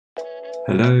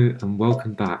Hello and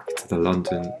welcome back to the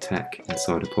London Tech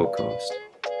Insider podcast.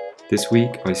 This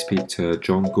week I speak to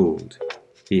John Gould.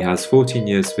 He has 14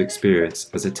 years of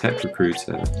experience as a tech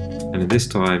recruiter, and in this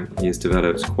time he has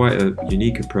developed quite a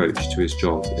unique approach to his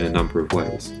job in a number of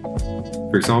ways.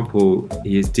 For example,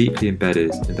 he is deeply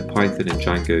embedded in the Python and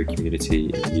Django community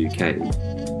in the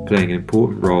UK, playing an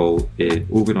important role in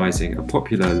organising a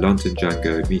popular London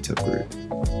Django meetup group.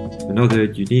 Another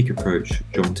unique approach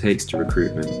John takes to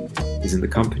recruitment is in the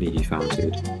company he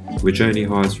founded, which only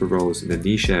hires for roles in the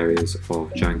niche areas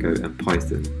of Django and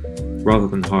Python, rather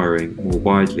than hiring more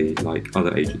widely like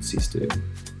other agencies do.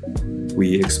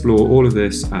 We explore all of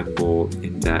this and more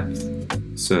in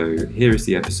depth, so here is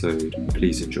the episode,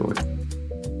 please enjoy.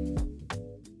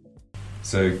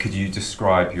 So could you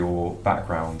describe your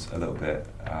background a little bit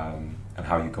and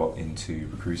how you got into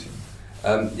recruiting?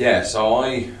 So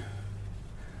I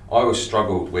always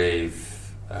struggled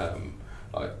with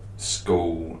like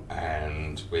school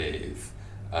and with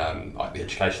like the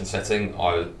education setting.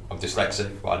 I'm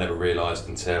dyslexic, but I never realised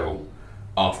until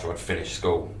after I'd finished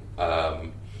school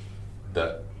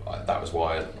that was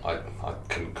why I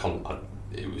couldn't.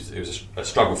 It was a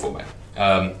struggle for me.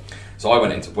 So I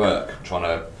went into work trying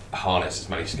to harness as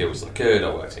many skills as I could.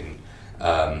 I worked in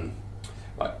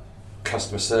like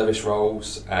customer service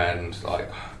roles and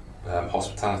like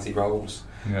hospitality roles.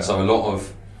 Yeah. So a lot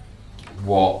of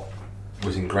what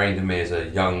was ingrained in me as a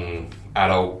young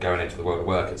adult going into the world of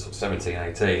work at sort of 17,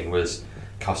 18 was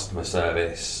customer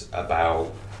service,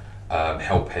 about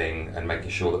helping and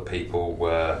making sure that people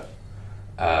were,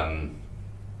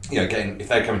 if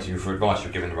they're coming to you for advice,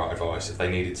 you're giving the right advice. If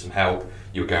they needed some help,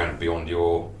 you were going beyond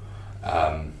your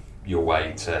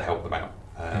way to help them out.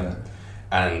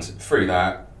 And through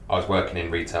that, I was working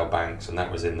in retail banks, and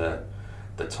that was in the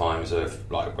times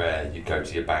of like where you go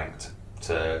to your bank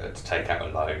to take out a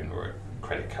loan or a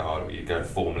credit card, or you go and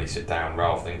formally sit down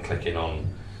rather than clicking on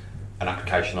an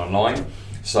application online.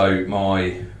 So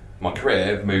my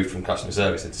career moved from customer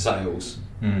service into sales,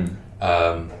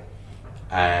 and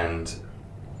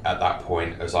at that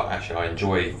point I was like, actually I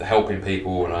enjoy the helping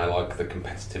people and I like the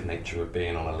competitive nature of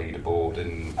being on a leaderboard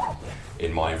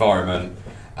in my environment.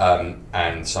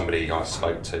 And somebody I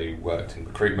spoke to worked in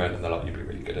recruitment, and they're like, you'd be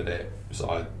really good at it. So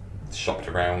I shopped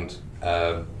around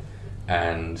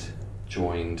and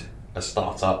joined a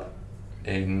startup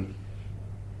in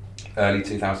early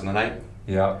 2008.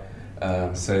 Yeah.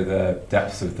 So the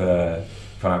depths of the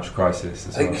financial crisis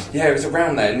as well. Yeah, it was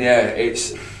around then. Yeah,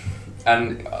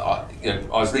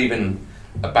 I was leaving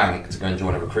a bank to go and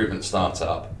join a recruitment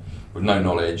startup with no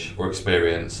knowledge or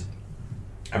experience,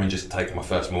 having just taken my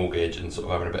first mortgage and sort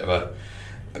of having a bit of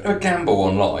a gamble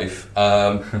on life.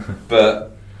 But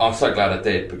I'm so glad I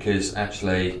did, because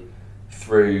actually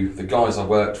through the guys I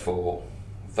worked for,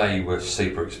 they were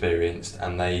super experienced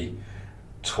and they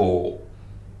taught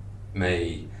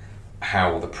me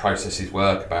how the processes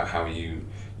work, about how you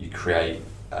create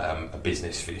a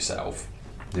business for yourself.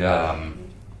 Yeah.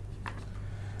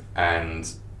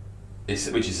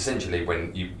 Which is essentially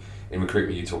when in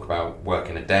recruitment you talk about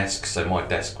working a desk. So my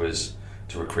desk was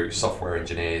to recruit software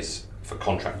engineers for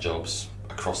contract jobs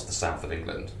across the south of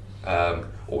England,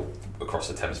 or across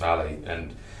the Thames Valley,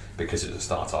 and because it was a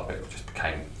startup, it just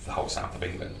became the whole south of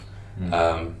England.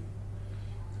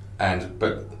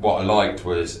 But what I liked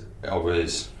was I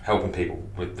was helping people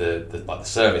with the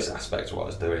service aspect of what I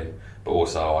was doing, but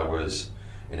also I was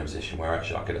in a position where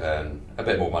actually I could earn a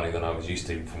bit more money than I was used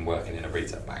to from working in a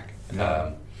retail bank.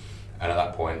 And at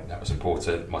that point, that was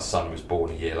important. My son was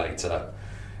born a year later,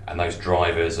 and those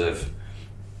drivers of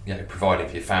providing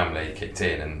for your family kicked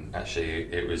in, and actually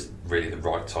it was really the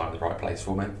right time, the right place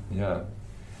for me. Yeah.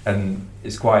 And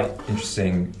it's quite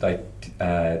interesting, like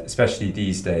especially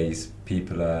these days,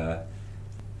 people are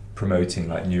promoting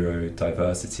like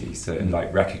neurodiversity, so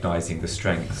like recognizing the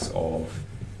strengths of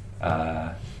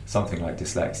something like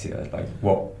dyslexia. Like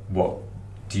what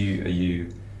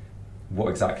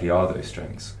exactly are those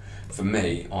strengths? For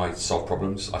me, I solve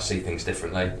problems. I see things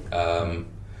differently.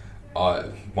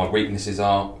 My weaknesses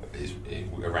are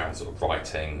around sort of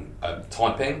writing,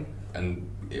 typing, and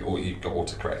you've got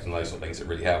autocorrect and those sort of things that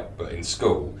really help. But in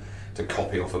school, to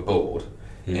copy off a board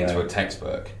into a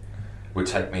textbook would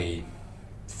take me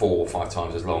 4 or 5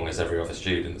 times as long as every other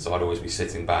student. So I'd always be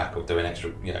sitting back or doing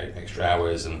extra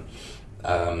hours, and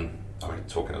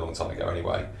talking a long time ago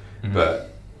anyway. Mm-hmm. But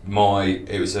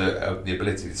it was the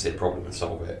ability to see a problem and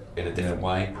solve it in a different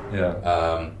way.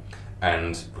 Yeah.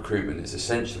 And recruitment is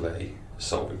essentially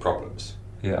solving problems.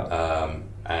 Yeah.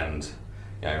 And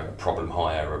a problem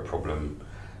hire, a problem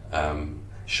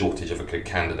shortage of a good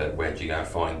candidate. Where do you go and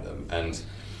find them? And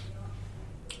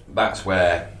that's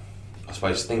where I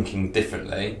suppose thinking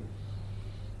differently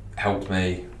helped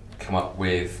me come up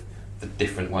with the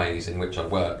different ways in which I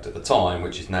worked at the time,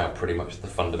 which is now pretty much the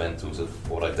fundamentals of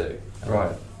what I do.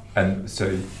 Right. And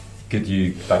so could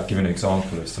you give an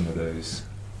example of some of those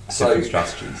different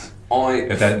strategies?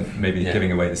 But then maybe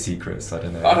giving away the secrets, I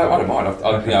don't know. I don't mind.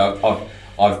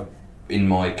 I've in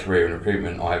my career in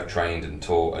recruitment, I have trained and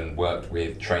taught and worked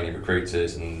with trainee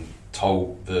recruiters and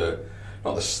told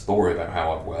not the story about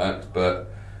how I've worked, but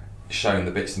shown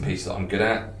the bits and pieces that I'm good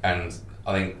at. And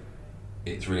I think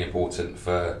it's really important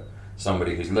for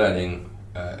somebody who's learning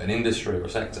an industry or a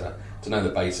sector to know the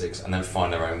basics and then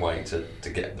find their own way to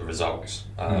get the results.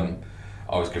 I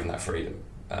was given that freedom.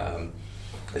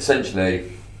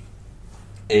 Essentially,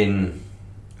 in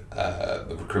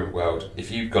the recruitment world, if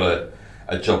you've got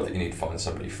a job that you need to find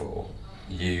somebody for,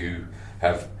 you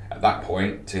have, at that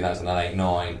point,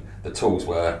 2008-9, the tools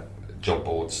were job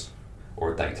boards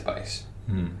or a database,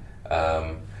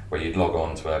 where you'd log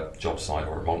on to a job site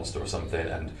or a Monster or something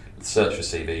and search for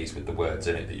CVs with the words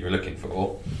in it that you were looking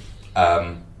for.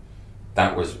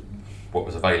 That was what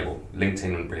was available.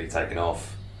 LinkedIn hadn't really taken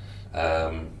off.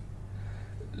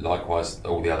 Likewise,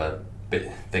 all the other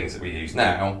things that we use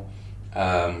now,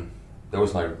 there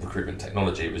was no recruitment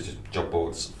technology, it was just job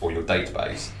boards or your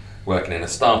database. Working in a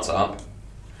startup,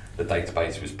 the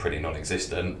database was pretty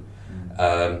non-existent.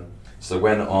 So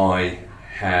when I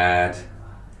had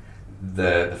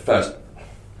the first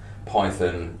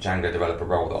Python Django developer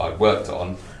role that I worked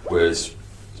on was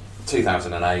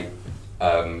 2008.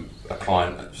 A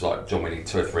client was like, John, we need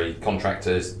 2 or 3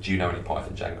 contractors, do you know any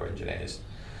Python Django engineers?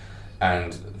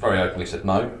 And very openly said,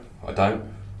 no, I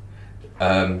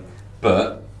don't.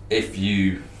 But if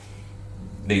you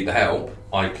need the help,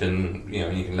 I can,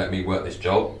 you can let me work this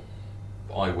job.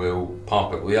 I will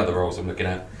park up all the other roles I'm looking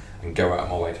at and go out of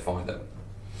my way to find them.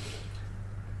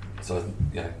 So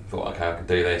thought, okay, I can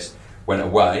do this. Went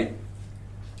away,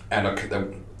 and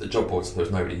the job boards, there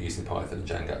was nobody using Python and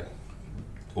Django.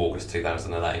 August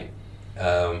 2008.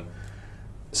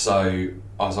 So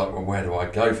I was like, well, where do I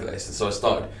go for this? And so I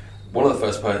started. One of the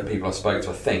first people I spoke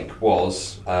to, I think,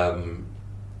 was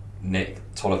Nick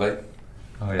Tolliver.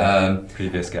 Oh yeah,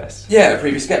 previous guest. Yeah,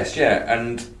 previous guest. Yeah,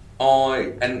 and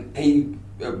he.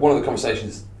 One of the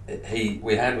conversations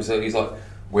we had was that he's like,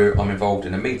 I'm involved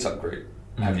in a meetup group.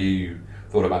 Have you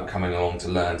thought about coming along to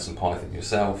learn some Python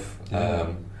yourself?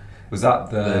 Yeah. Was that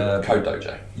the Code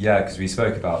Dojo? Yeah, because we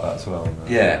spoke about that as well.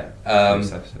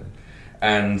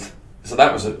 And so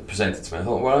that was presented to me. I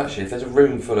thought, well, actually, if there's a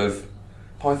room full of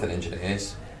Python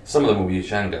engineers, some of them will use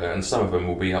Django, and some of them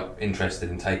will be interested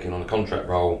in taking on a contract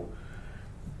role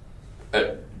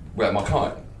at my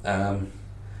client.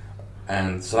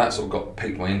 And so that sort of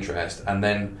piqued my interest. And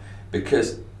then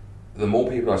because the more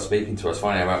people I was speaking to, I was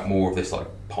finding out more of this like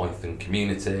Python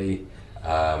community,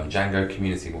 Django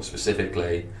community more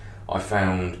specifically. I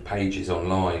found pages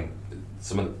online.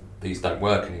 Some of these don't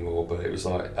work anymore, but it was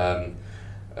like part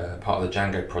of the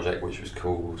Django project, which was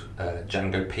called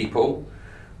Django People,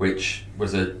 which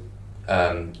was a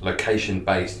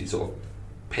location-based. You sort of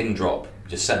pin drop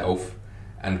yourself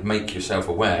and make yourself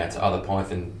aware to other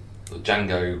Python or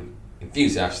Django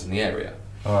enthusiasts in the area.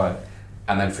 All right.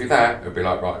 And then through that, it would be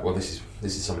like, right, well, this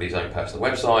is somebody's own personal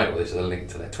website, or this is a link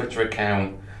to their Twitter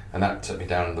account, and that took me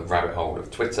down the rabbit hole of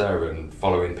Twitter and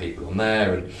following people on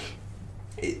there. And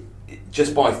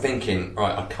just by thinking,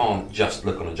 right, I can't just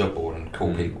look on a job board and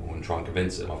call people and try and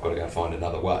convince them, I've got to go find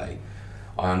another way.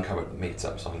 I uncovered the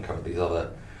meetups, I uncovered these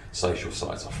other social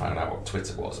sites. I found out what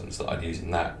Twitter was and started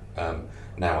using that.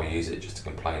 Now I use it just to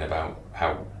complain about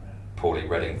how poorly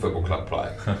Reading Football Club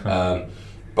play.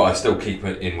 But I still keep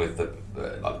it in with the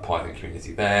Python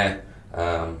community there.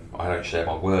 I don't share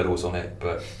my Wordles on it,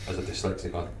 but as a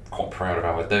dyslexic, I'm quite proud of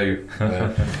how I do.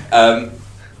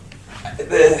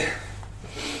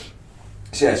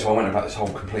 So I went about this whole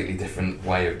completely different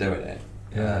way of doing it.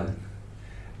 Yeah.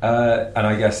 And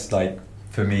I guess,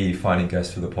 for me, finding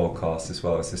guests for the podcast as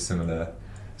well, it's a similar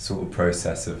sort of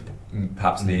process of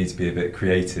perhaps needing to be a bit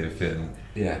creative in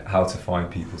how to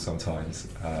find people sometimes.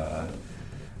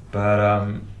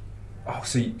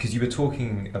 So because you were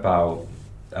talking about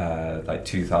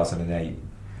 2008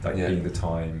 being the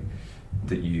time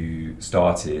that you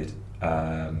started,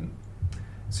 and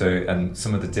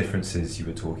some of the differences you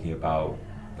were talking about,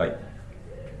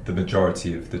 the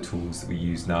majority of the tools that we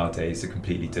use nowadays are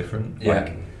completely different.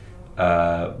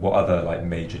 What other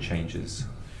major changes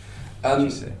would you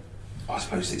say? I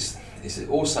suppose it's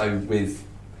also with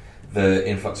the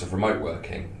influx of remote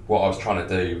working. What I was trying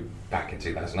to do back in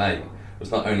 2008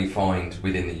 was not only find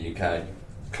within the UK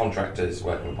contractors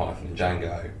working with Python and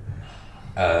Django,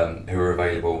 who were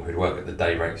available, who'd work at the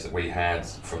day rates that we had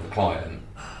from the client,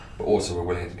 but also were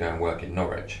willing to go and work in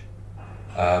Norwich.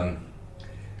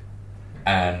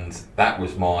 And that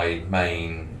was my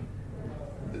main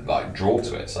draw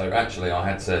to it. So actually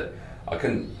I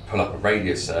couldn't pull up a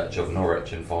radius search of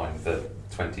Norwich and find the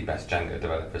 20 best Django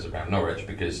developers around Norwich,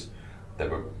 because there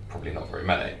were probably not very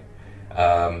many.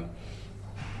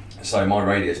 So my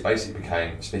radius basically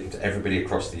became speaking to everybody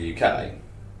across the UK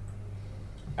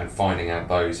and finding out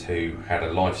those who had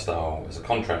a lifestyle as a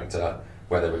contractor,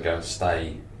 where they would go and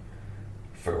stay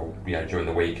for during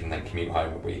the week and then commute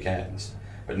home at weekends.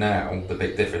 But now the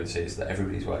big difference is that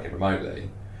everybody's working remotely,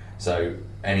 so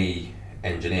any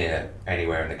engineer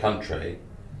anywhere in the country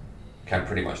can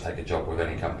pretty much take a job with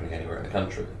any company anywhere in the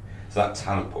country. So that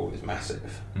talent pool is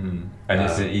massive. And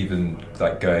is it even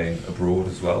going abroad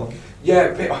as well?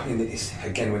 Yeah, I mean, it's,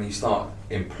 again, when you start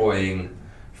employing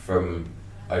from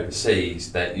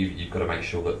overseas, that you've got to make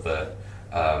sure that the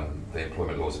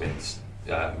employment laws have been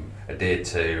adhered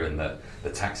to, and that the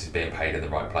tax is being paid in the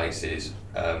right places.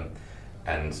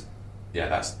 And yeah,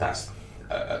 that's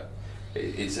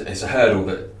it's a hurdle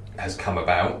that has come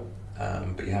about,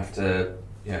 but you have to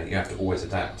always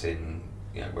adapt in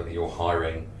whether you're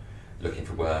hiring, looking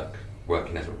for work,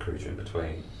 working as a recruiter in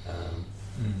between,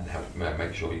 and how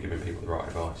make sure you're giving people the right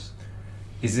advice.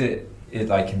 Is it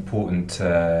important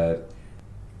to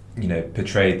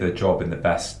portray the job in the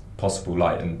best possible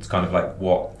light, and kind of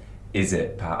what is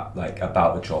it perhaps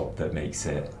about the job that makes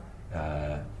it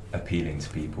appealing to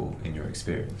people in your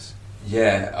experience?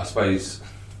 Yeah, I suppose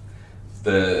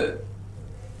you've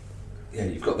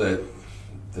got the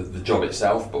job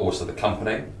itself, but also the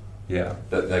company that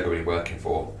they're going to be working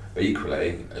for. But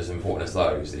equally, as important as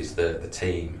those, is the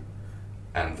team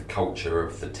and the culture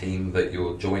of the team that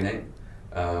you're joining.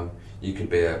 You could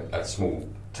be a small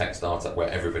tech startup where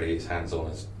everybody is hands-on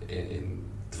as in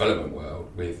development world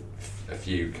with a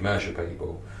few commercial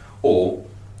people, or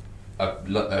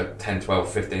a 10,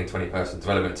 12, 15, 20 person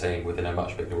development team within a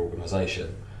much bigger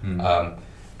organisation.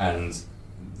 And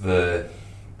the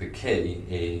key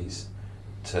is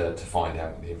to find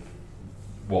out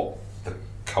what the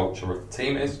culture of the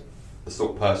team is, the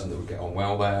sort of person that would get on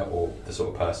well there, or the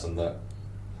sort of person that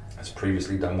has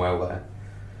previously done well there.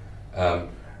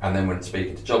 And then when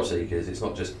speaking to job seekers, it's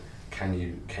not just can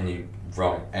you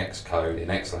write X code in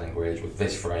X language with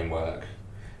this framework.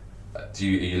 Are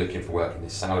you looking for work in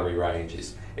this salary range?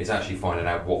 It's actually finding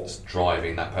out what's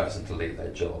driving that person to leave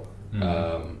their job,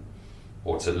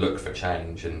 or to look for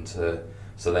change, and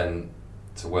then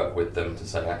to work with them to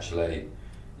say, actually,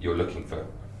 you're looking for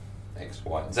X,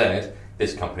 Y, and Z.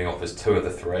 This company offers 2 of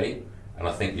the 3, and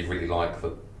I think you'd really like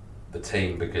the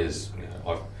team, because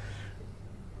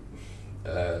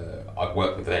I've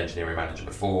worked with the engineering manager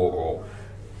before, or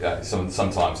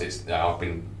sometimes it's I've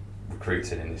been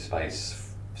recruiting in this space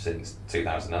since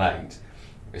 2008.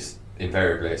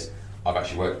 Invariably I've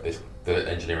actually worked with the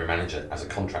engineering manager as a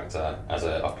contractor,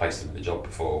 I've placed them in a job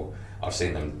before. I've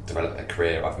seen them develop their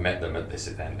career. I've met them at this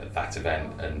event, at that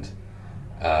event, and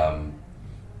I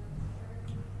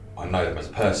know them as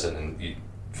a person. And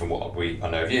from what I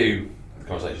know of you, the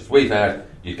conversations we've had,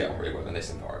 you get on really well in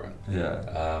this environment.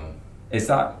 Yeah. Is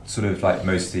that sort of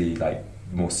mostly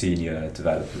more senior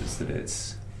developers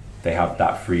that they have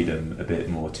that freedom a bit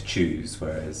more to choose,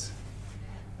 whereas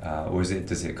or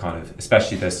does it kind of,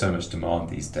 especially there's so much demand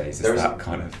these days, there is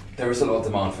a lot of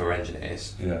demand for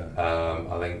engineers. Yeah.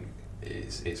 I think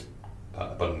it's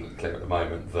abundantly clear at the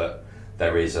moment that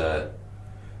there's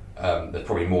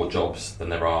probably more jobs than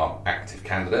there are active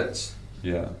candidates.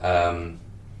 Yeah.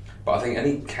 But I think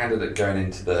any candidate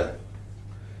going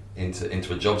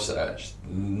into a job search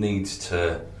needs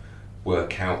to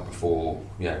work out before,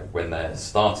 when they're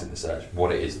starting the search,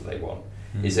 what it is that they want.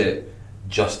 Is it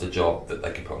just a job that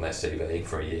they can put on their CV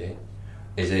for a year?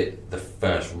 Is it the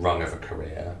first rung of a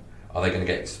career? Are they going to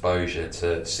get exposure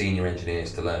to senior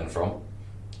engineers to learn from,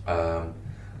 or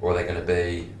are they going to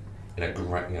be in a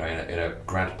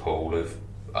grad pool of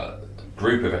a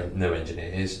group of new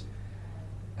engineers?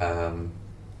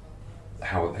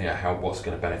 What's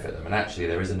going to benefit them? And actually,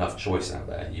 there is enough choice out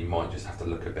there. You might just have to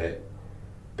look a bit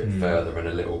further and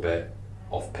a little bit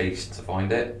off piste to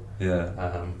find it.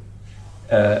 Yeah.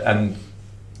 And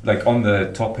on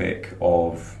the topic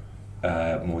of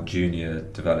more junior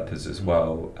developers as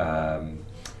well,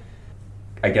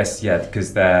 I guess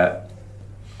because I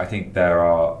think there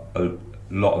are a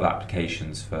lot of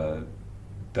applications for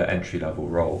the entry level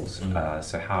roles.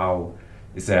 So how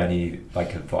is there any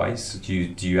advice? Do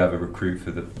you ever recruit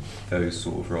for those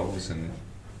sort of roles, and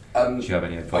do you have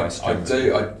any advice? I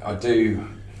do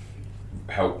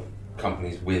help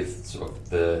companies with sort of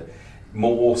the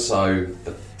more so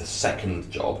the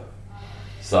second job,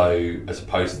 so as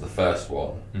opposed to the first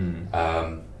one.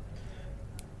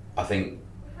 I think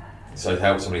so to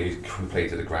help somebody who's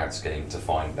completed a grad scheme to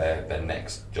find their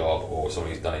next job, or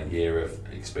somebody who's done a year of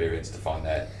experience to find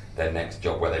their next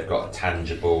job where they've got a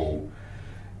tangible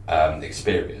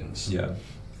experience.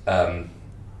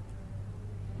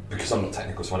 Because I'm not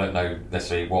technical, so I don't know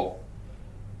necessarily what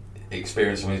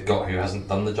experience somebody's got who hasn't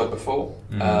done the job before.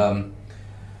 So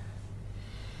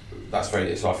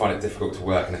I find it difficult to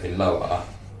work anything lower.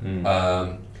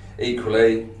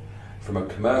 Equally, from a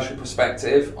commercial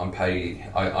perspective, I'm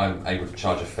able to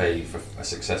charge a fee for a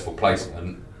successful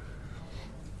placement,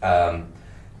 and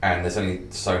there's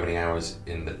only so many hours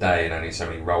in the day and only so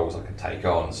many roles I can take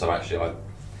on. So actually,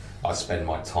 I spend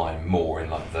my time more in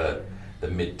like the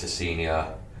mid to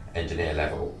senior engineer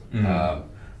level,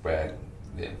 where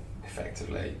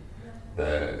effectively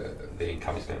the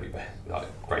income is going to be like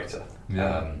greater.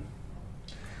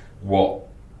 What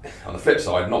on the flip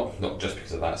side, not just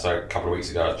because of that. So a couple of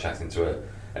weeks ago, I was chatting to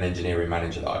an engineering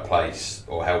manager that I placed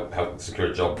or helped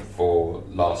secure a job for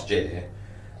last year.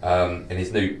 In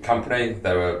his new company,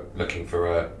 they were looking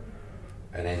for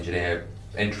an engineer,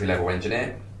 entry-level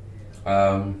engineer,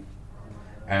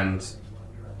 and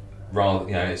rather,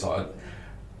 it's like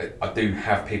I do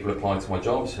have people applying to my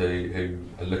jobs who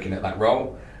are looking at that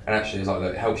role, and actually it's like,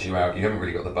 look, it helps you out. You haven't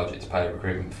really got the budget to pay a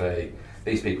recruitment fee.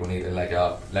 These people need a leg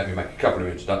up. Let me make a couple of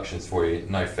introductions for you.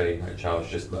 No fee, no charge.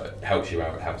 Just look, it helps you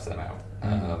out. It helps them out.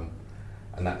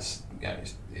 And that's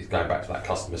it's going back to that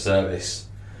customer service,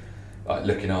 like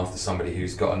looking after somebody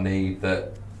who's got a need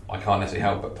that I can't necessarily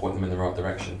help but point them in the right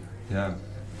direction. Yeah.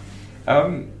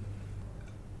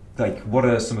 Like, what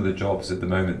are some of the jobs at the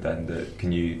moment then that are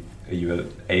you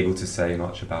able to say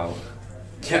much about?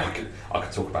 Yeah, I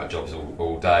could talk about jobs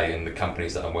all day and the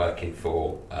companies that I'm working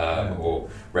for or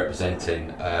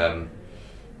representing. I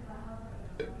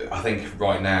think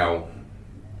right now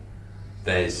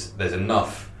there's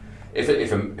enough. If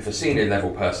a senior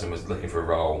level person was looking for a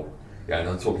role, and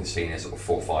I'm talking senior, sort of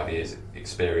 4 or 5 years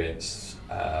experience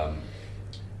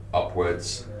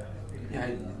upwards,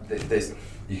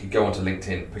 you could go onto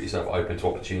LinkedIn, put yourself open to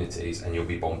opportunities, and you'll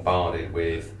be bombarded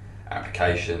with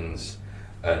applications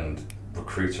and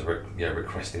recruiter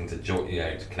requesting to join,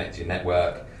 to connect to your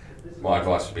network. My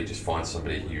advice would be just find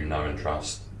somebody you know and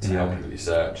trust to help you with your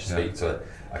search. Speak to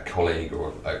a colleague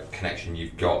or a connection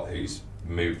you've got who's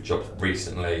moved jobs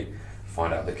recently.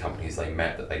 Find out the companies they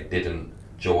met that they didn't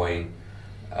join.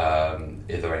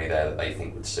 Is there any there that they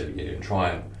think would suit you? And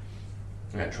try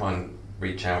and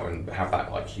reach out and have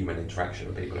that like human interaction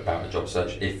with people about a job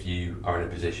search. If you are in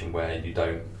a position where you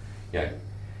don't,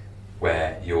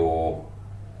 where you're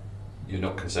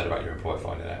not concerned about your employer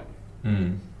finding out.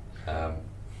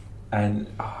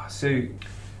 So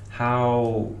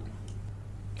how,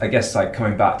 I guess, like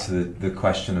coming back to the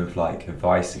question of like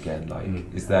advice again, like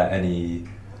is there any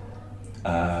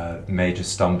major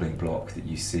stumbling block that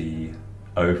you see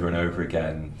over and over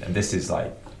again? And this is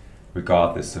like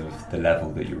regardless of the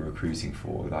level that you're recruiting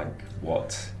for, like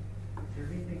what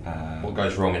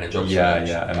goes wrong in a job search?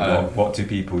 And what do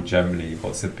people generally?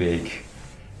 What's a big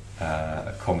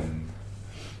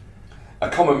a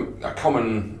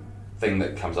common thing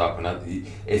that comes up, and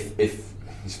if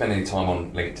you spend any time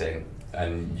on LinkedIn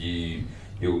and you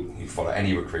follow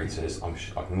any recruiters, I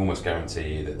can almost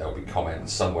guarantee you that there'll be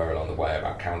comments somewhere along the way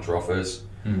about counter offers.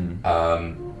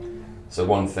 So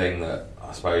one thing that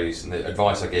I suppose, and the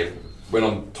advice I give when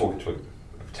I'm talking to a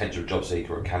potential job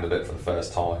seeker or a candidate for the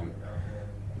first time,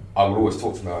 I would always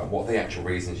talk to them about what are the actual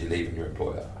reasons you're leaving your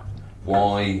employer.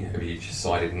 Why have you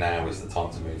decided now is the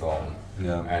time to move on?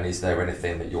 And is there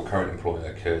anything that your current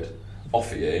employer could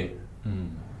offer you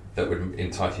that would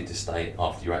entice you to stay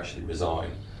after you actually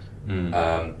resign?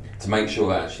 To make sure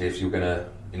that actually if you're going to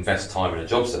invest time in a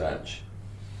job search,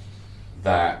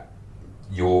 that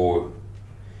you're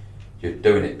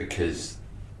doing it because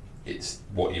it's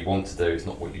what you want to do.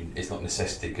 It's not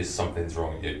necessity because something's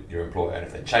wrong with your employer. And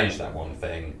if they change that one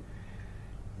thing,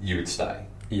 you would stay.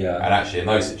 And actually, in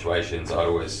those situations, I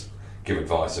always give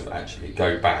advice of actually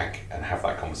go back and have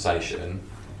that conversation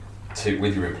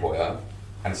with your employer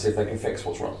and see if they can fix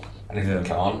what's wrong. And if they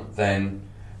can't, then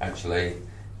actually,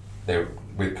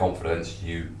 with confidence,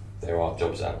 there are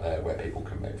jobs out there where people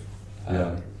can move.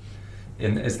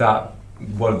 And is that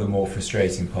one of the more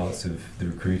frustrating parts of the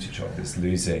recruiter job? Is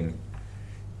losing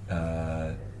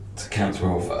to counter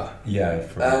offer?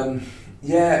 Again,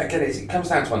 it comes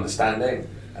down to understanding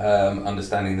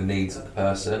the needs of the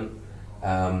person.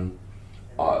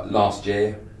 Last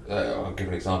year, I'll give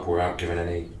an example without giving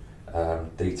any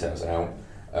details out.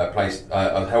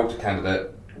 I helped a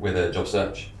candidate with a job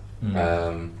search.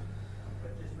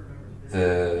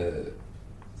 The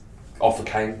offer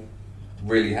came,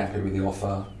 really happy with the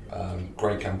offer,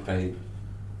 great company,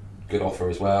 good offer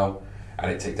as well,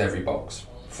 and it ticked every box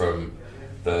from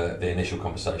the initial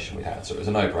conversation we had. So it was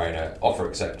a no-brainer, offer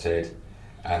accepted,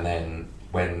 and then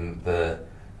when the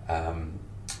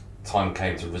time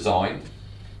came to resign,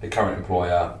 the current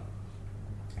employer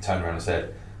turned around and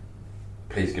said,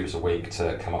 please give us a week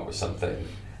to come up with something.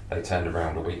 They turned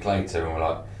around a week later and were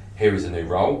like, here is a new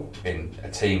role in a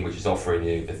team which is offering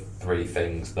you the 3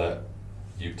 things that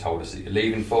you told us that you're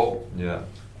leaving for,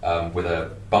 with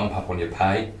a bump up on your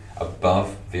pay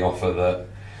above the offer that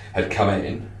had come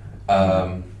in.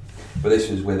 But this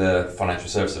was with a financial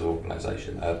services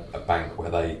organisation, a bank where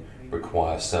they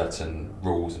require certain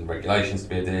rules and regulations to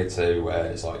be adhered to, where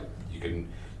it's like you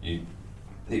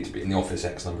need to be in the office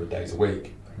X number of days a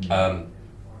week.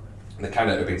 The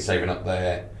candidate had been saving up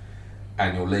their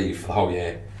annual leave for the whole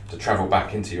year to travel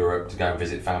back into Europe to go and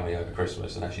visit family over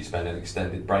Christmas and actually spend an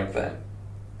extended break there.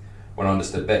 When I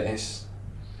understood this,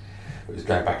 it was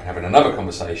going back and having another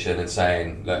conversation and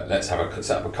saying, look, let's set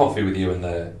up a coffee with you and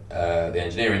the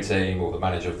engineering team or the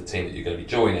manager of the team that you're going to be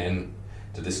joining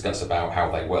to discuss about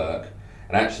how they work.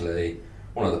 And actually,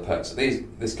 one of the perks that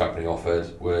this company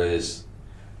offered was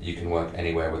you can work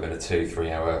anywhere within a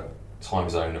 2-3 hour time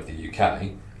zone of the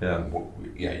UK.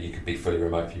 You could be fully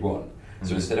remote if you want.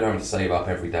 So instead of having to save up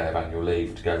every day of annual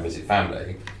leave to go and visit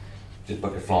family, just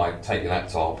book a flight, take your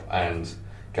laptop and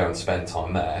go and spend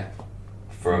time there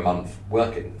for a month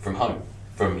working from home,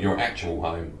 from your actual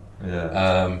home.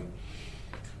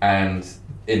 And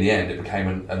in the end it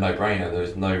became a no-brainer. There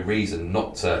was no reason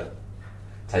not to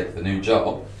take the new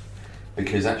job,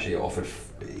 because actually it offered,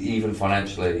 even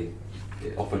financially,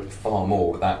 it offered far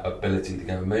more with that ability to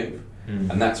go and move.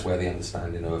 And that's where the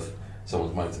understanding of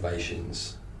someone's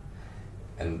motivations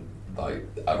and right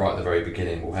at the very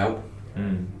beginning will help.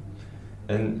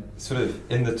 And sort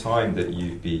of in the time that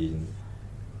you've been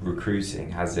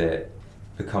recruiting, has it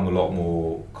become a lot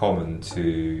more common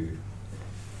to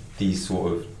these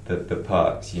sort of the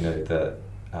perks, that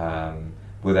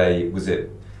was it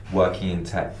working in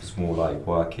tech was more like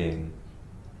working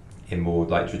in more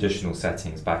like traditional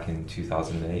settings back in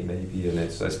 2008 maybe, and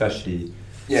it's especially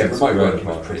remote working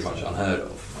was pretty much unheard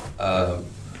of,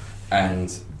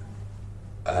 and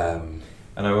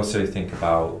I also think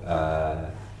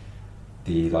about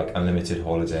the like unlimited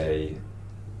holiday.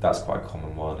 That's quite a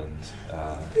common one, and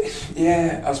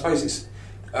I suppose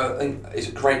I think it's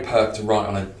a great perk to write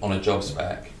on a job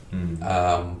spec, and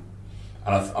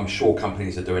I'm sure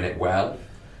companies are doing it well,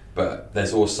 but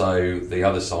there's also the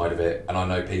other side of it, and I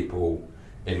know people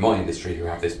in my industry who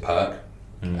have this perk,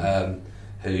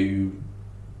 who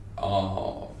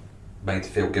are made to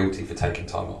feel guilty for taking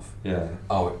time off.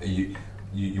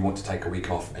 You want to take a week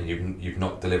off and you've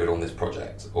not delivered on this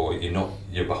project, or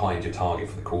you're behind your target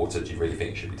for the quarter. Do you really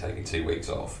think you should be taking 2 weeks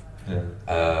off?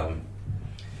 And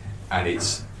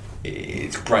it's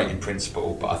great in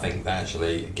principle, but I think that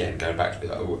actually, again, going back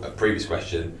to a previous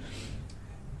question,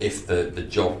 if the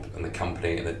job and the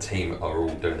company and the team are all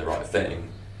doing the right thing,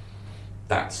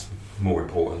 that's more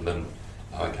important than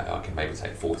okay, I can maybe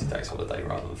take 40 days holiday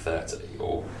rather than 30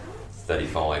 or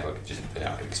 35. I could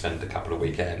extend a couple of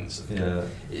weekends.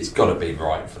 It's got to be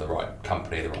right for the right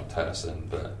company, the right person.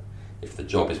 But if the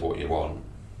job is what you want,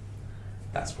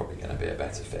 that's probably going to be a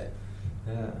better fit.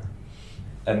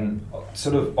 And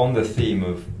sort of on the theme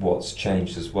of what's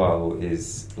changed as well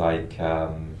is like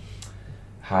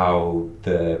how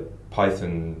the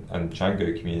Python and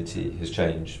Django community has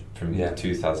changed from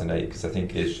 2008, because I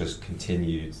think it's just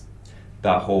continued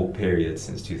that whole period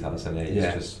since 2008.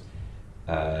 It's just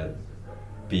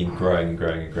been growing and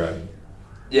growing and growing.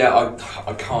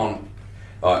 I can't.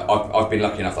 I've been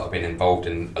lucky enough that I've been involved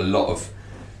in a lot of,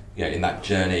 in that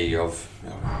journey of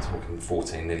I'm talking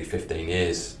 14, nearly 15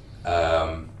 years,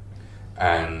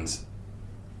 and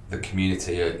the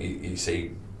community you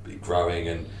see growing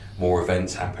and more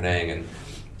events happening. And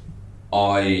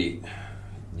I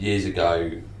years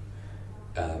ago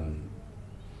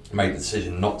made the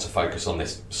decision not to focus on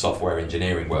this software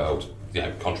engineering world,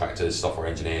 contractors, software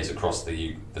engineers across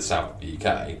the south of the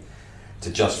UK,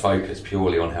 to just focus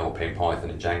purely on helping Python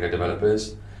and Django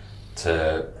developers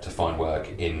to find work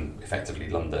in effectively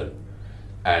London.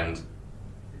 And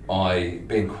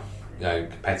being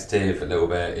competitive a little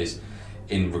bit, is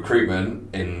in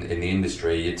recruitment in the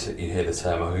industry, you hear the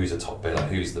term, who's a top biller,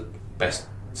 who's the best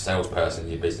salesperson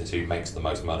in your business, who makes the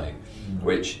most money,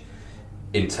 which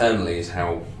internally is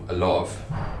how a lot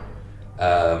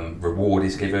of reward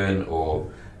is given, or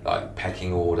like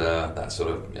pecking order, that sort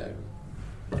of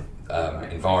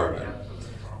environment.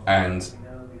 and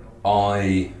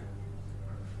I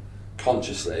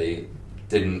consciously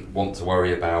didn't want to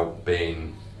worry about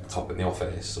being top in the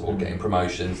office or getting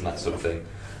promotions and that sort of thing.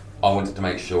 I wanted to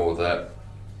make sure that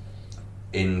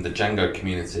in the Django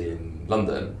community in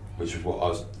London, which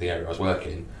was the area I was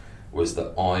working, was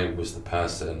that I was the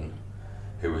person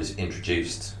who was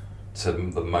introduced to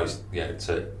the most,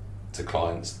 to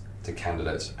clients, to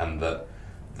candidates, and that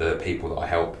the people that I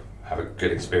help have a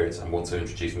good experience and want to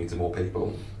introduce me to more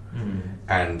people.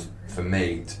 And for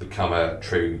me to become a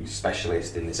true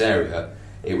specialist in this area,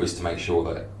 it was to make sure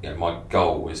that my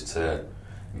goal was to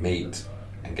meet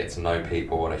and get to know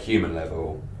people on a human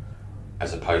level,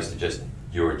 as opposed to just,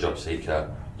 you're a job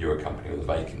seeker, you're a company with a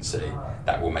vacancy,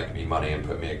 that will make me money and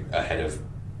put me ahead of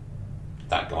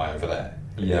that guy over there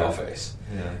in the office.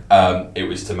 It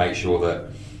was to make sure that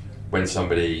when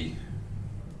somebody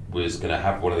was going to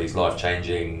have one of these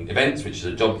life-changing events, which is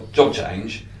a job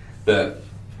change, that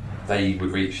they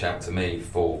would reach out to me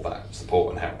for that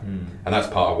support and help. And that's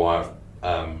part of why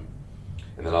I've,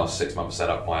 in the last 6 months, set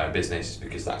up my own business,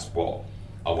 because that's what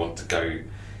I want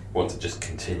to just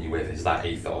continue with, is that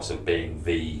ethos of being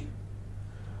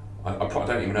I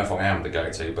don't even know if I am the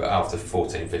go-to, but after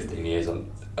 14, 15 years,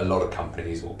 a lot of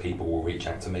companies or people will reach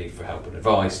out to me for help and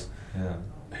advice,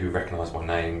 who recognise my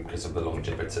name because of the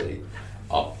longevity.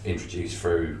 I'll introduce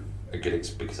through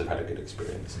because I've had a good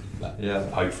experience. That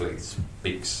hopefully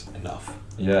speaks enough.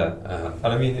 And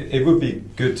I mean, it would be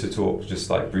good to talk just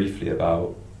like briefly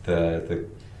about the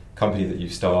company that you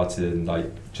started and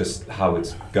like just how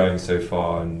it's going so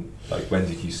far, and like when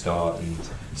did you start? And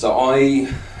so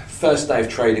first day of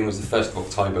trading was the 1st of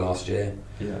October last year.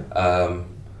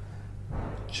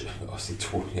 Obviously,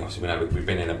 we know we've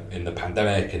been in the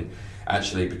pandemic, and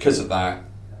actually because of that,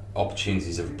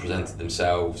 opportunities have presented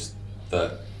themselves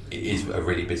that it is a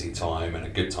really busy time and a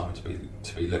good time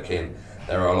to be looking.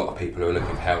 There are a lot of people who are looking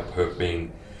for help, who have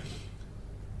been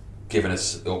given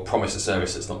us or promised a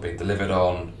service that's not being delivered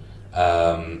on,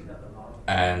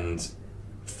 and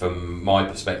from my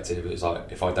perspective, it's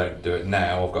like, if I don't do it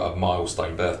now, I've got a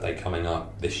milestone birthday coming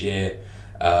up this year,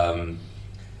 and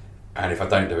if I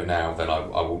don't do it now, then I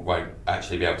won't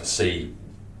actually be able to see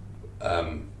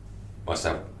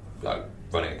myself like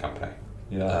running a company,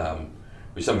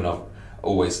 which is something I've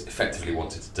always effectively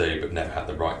wanted to do, but never had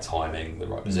the right timing, the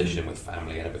right position with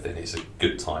family and everything. It's a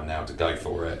good time now to go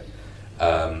for it.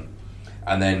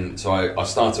 And then, so I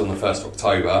started on the 1st of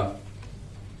October,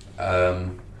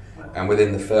 and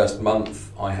within the first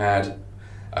month, I had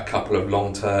a couple of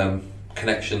long-term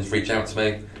connections reach out to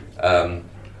me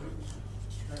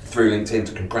through LinkedIn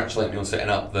to congratulate me on setting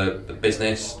up the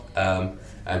business, and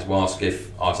to ask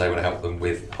if I was able to help them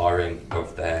with hiring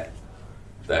of their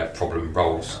problem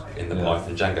roles in the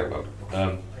Python Django world.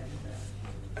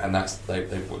 And that's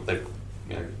they've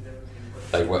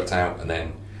worked out, and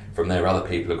then from there other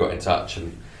people have got in touch,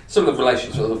 and some of the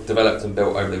relationships I've developed and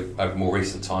built over more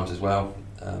recent times as well.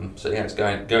 So it's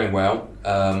going well.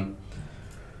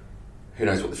 Who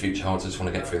knows what the future holds? I just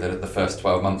want to get through the first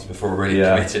 12 months before really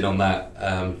committing on that.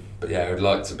 But I would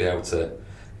like to be able to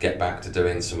get back to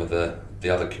doing some of the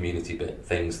other community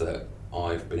things that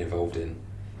I've been involved in.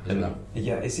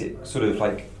 Is it sort of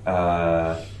like,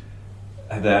 have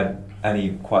there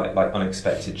any quite like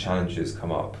unexpected challenges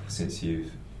come up since you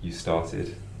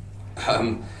started?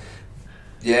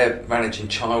 Managing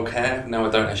childcare. Now I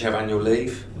don't actually have annual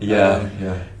leave.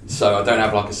 So I don't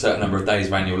have like a certain number of days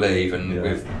of annual leave, and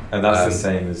that's the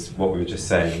same as what we were just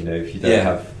saying. If you don't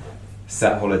have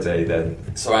set holiday,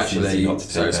 then so actually,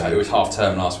 it was half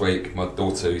term last week. My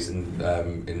daughter, who's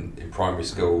in primary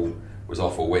school, was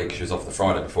off all week. She was off the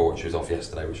Friday before, and she was off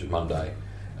yesterday, which was Monday,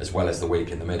 as well as the week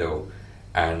in the middle.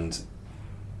 And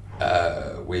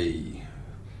we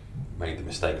made the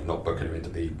mistake of not booking her into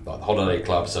the holiday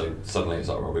club. So suddenly it's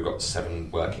like, well, we've got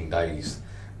 7 working days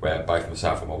where both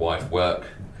myself and my wife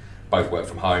both work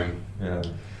from home,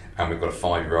 and we've got a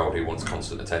 5-year-old who wants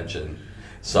constant attention.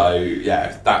 So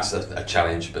that's a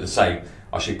challenge. But the same,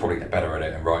 I should probably get better at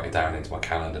it and write it down into my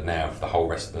calendar now for the whole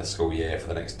rest of the school year for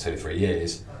the next 2-3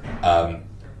 years.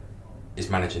 Is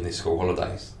managing these school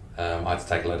holidays. I had to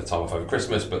take a load of time off over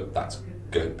Christmas, but that's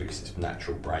good because it's a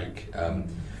natural break. And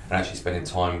actually spending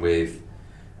time with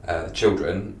the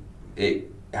children,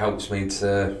 it helps me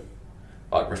to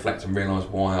reflect and realise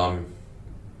why I'm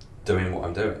doing what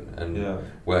I'm doing, and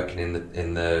working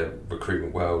in the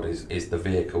recruitment world is the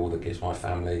vehicle that gives my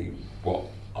family what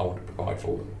I want to provide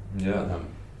for them.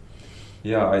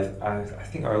 I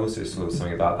think I also saw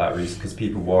something about that reason, because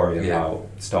people worry about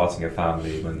starting a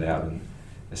family when they haven't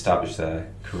established their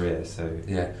career. So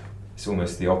it's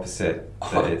almost the opposite.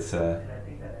 That it's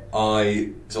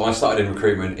I started in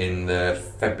recruitment in the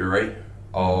February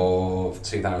of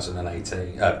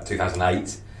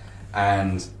 2008,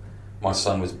 and my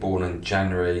son was born in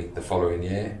January the following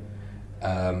year.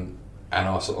 And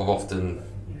I sort of often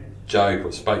joke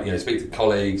or speak to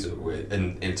colleagues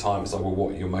in time. It's like, well,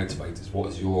 what are your motivators? What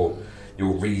is your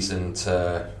reason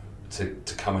to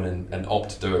come in and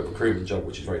opt to do a recruitment job,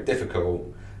 which is very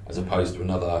difficult, as opposed to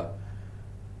another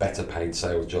better paid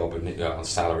sales job and on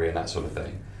salary and that sort of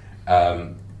thing.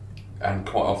 And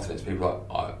quite often it's people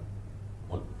like,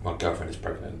 my girlfriend is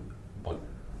pregnant. I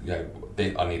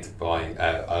need to buy.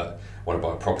 Want to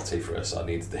buy a property for us. I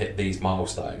need to hit these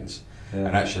milestones,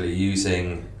 and actually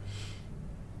using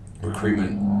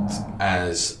recruitment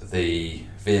as the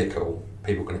vehicle,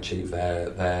 people can achieve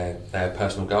their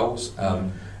personal goals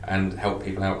and help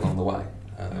people out along the way.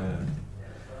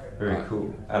 Very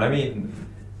cool. And I mean,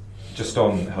 just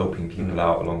on helping people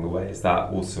out along the way, is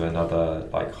that also another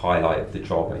highlight of the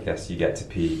job? I guess you get to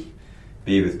be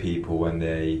with people when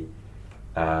they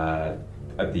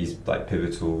have these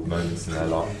pivotal moments in their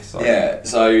lives. Yeah,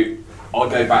 so I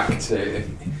go back to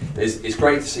it's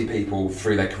great to see people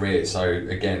through their careers. So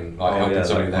again, helping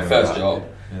somebody with their first job,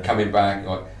 coming back.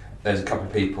 There's a couple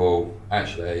of people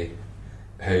actually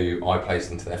who I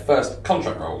placed into their first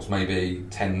contract roles maybe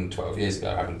 10, 12 years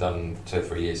ago, having done 2 or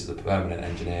 3 years as a permanent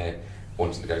engineer,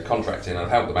 wanting to go contracting. I've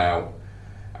helped them out,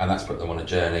 and that's put them on a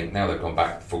journey. Now they've gone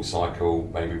back full cycle,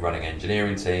 maybe running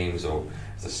engineering teams or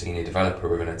as a senior developer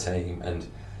within a team, and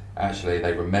actually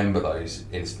they remember those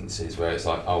instances where it's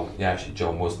like, oh yeah, actually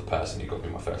John was the person who got me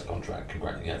my first contract.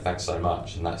 Congrats, thanks so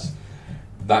much. And that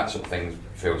sort of thing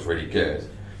feels really good.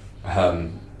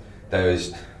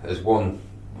 There's one,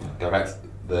 go back to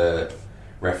the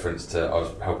reference to I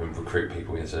was helping recruit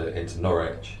people into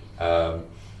Norwich. As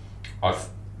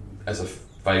a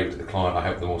favour to the client, I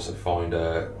helped them also find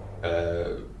a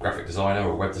graphic designer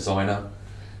or web designer.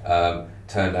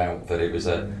 Turned out that it was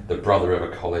the brother of a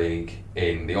colleague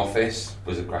in the office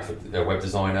was a web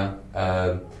designer,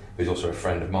 who's also a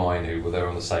friend of mine who were there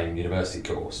on the same university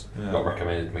course. Got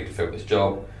recommended to me to fill this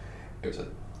job. It was a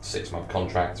 6-month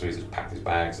contract, so he just packed his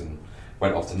bags and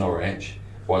went off to Norwich.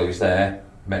 While he was there,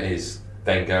 met his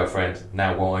then girlfriend,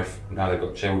 now wife. Now they've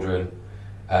got children,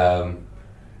 and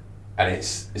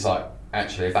it's like,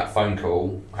 actually, if that phone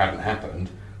call hadn't happened,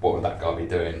 what would that guy be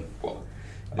doing?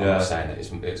 I'm not saying that it's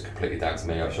completely down to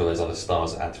me. I'm sure there's other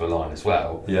stars that had to align as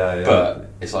well. But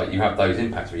it's like you have those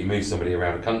impacts where you move somebody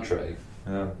around the country,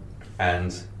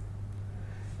 and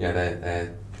they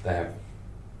have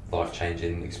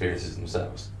life-changing experiences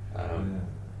themselves.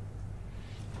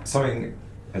 Something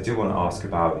I do want to ask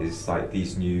about is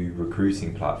these new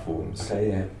recruiting platforms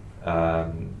that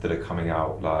are coming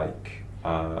out.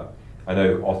 I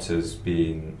know Otter's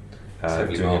been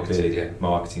doing a big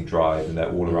marketing drive, and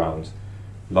they're all around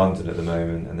London at the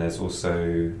moment, and there's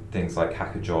also things like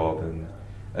Hack a Job. And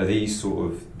are these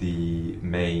sort of the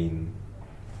main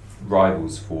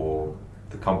rivals for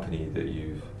the company that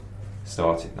you've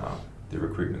started now, the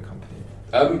recruitment company?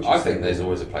 I think there's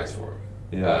always a place for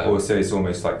it. Also it's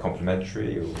almost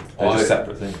complementary, or they're just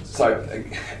separate things. So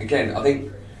again, I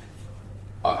think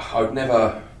I'd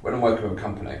never, when I'm working with a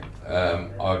company,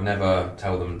 I'd never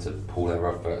tell them to pull their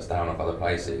adverts down off other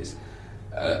places.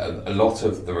 A lot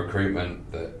of the recruitment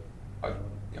that I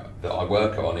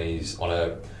work on is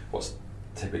on what's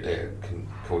typically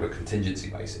called a contingency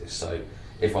basis. So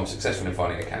if I'm successful in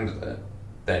finding a candidate,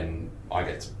 then I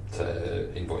get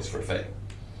to invoice for a fee.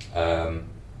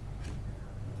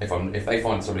 If they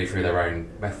find somebody through their own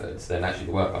methods, then actually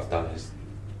the work I've done is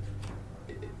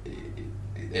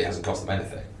it hasn't cost them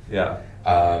anything.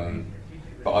 But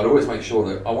I'd always make sure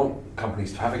that I want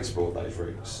companies to have explored those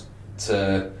routes,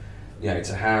 to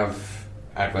have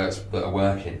adverts that are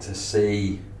working, to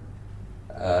see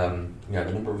the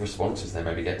number of responses they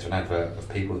maybe get to an advert of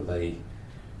people that they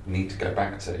need to go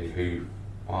back to who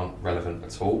aren't relevant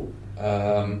at all,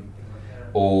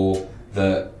 or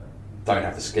that don't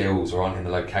have the skills or aren't in the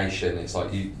location. It's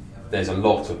like there's a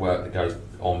lot of work that goes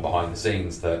on behind the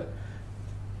scenes that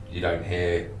you don't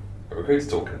hear a recruiter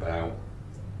talking about,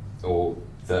 or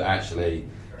that actually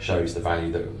shows the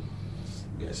value that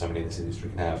somebody in this industry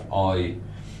can have. I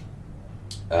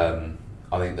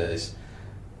think there's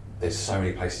so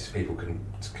many places people can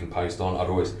post on.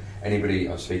 Anybody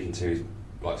I'm speaking to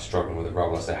who's struggling with a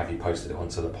role, I say, have you posted it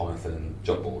onto the Python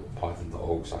job board,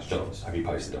 python.org/jobs? Have you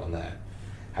posted it on there?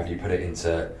 Have you put it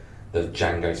into the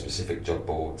Django specific job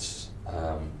boards?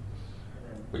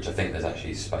 Which I think there's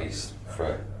actually space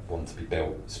for one to be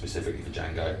built specifically for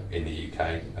Django in the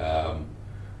UK.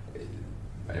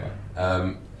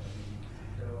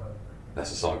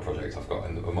 that's a side project I've got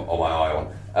on my eye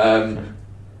on.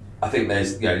 I think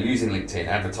there's, using LinkedIn,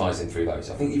 advertising through those.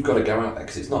 I think you've got to go out there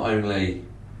because it's not only,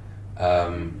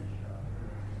 as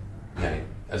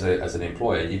an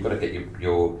employer, you've got to get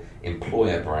your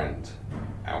employer brand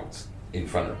out in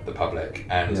front of the public.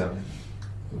 And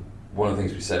one of the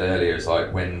things we said earlier is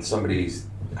like when somebody's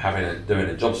doing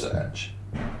a job search,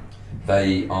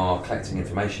 they are collecting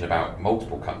information about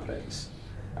multiple companies,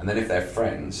 and then if they're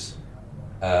friends,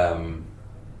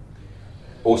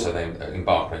 also they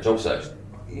embark on a job search.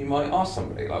 You might ask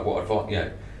somebody like,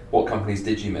 what companies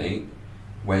did you meet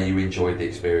where you enjoyed the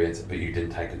experience but you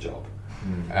didn't take a job?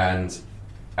 And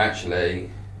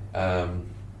actually,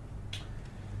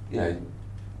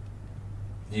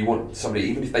 you want somebody,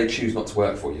 even if they choose not to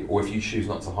work for you, or if you choose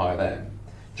not to hire them,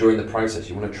 during the process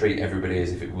you want to treat everybody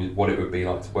as if it was what it would be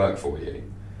like to work for you,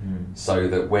 so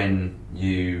that when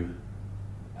you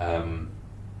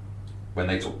when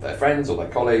they talk to their friends or their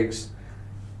colleagues,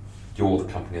 you're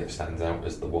the company that stands out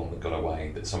as the one that got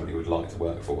away, that somebody would like to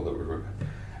work for,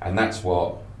 and that's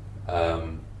what a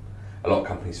lot of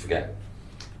companies forget.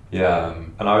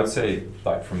 And I would say,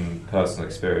 like from personal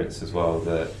experience as well,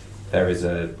 that there is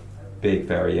a big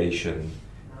variation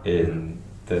in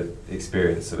the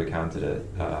experience of a candidate.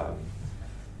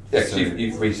 So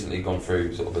you've recently gone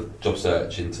through sort of a job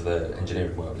search into the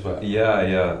engineering world as well.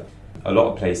 Yeah. A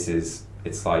lot of places,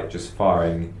 it's like just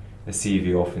firing a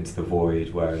CV off into the void,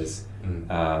 whereas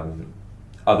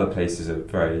other places are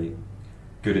very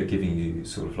good at giving you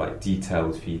sort of like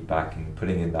detailed feedback and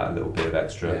putting in that little bit of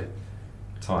extra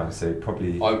time. So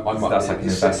probably that's like an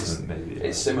investment, maybe.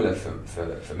 It's similar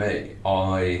for me.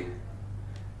 I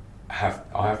have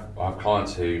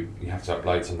clients who you have to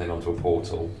upload something onto a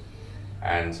portal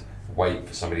and wait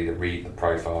for somebody to read the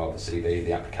profile, the CV,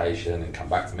 the application, and come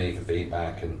back to me for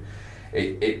feedback, and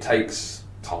it takes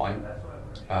time.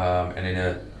 And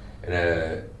in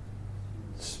a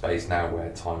space now where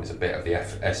time is a bit of the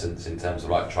essence in terms of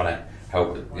like trying to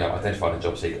help identifying a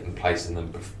job seeker and placing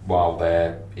them while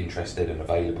they're interested and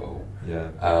available.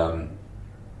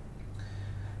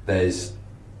 There's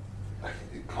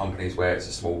companies where it's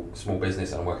a small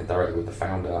business and I'm working directly with the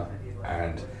founder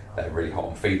and they're really hot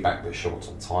on feedback but short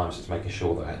on time, so it's making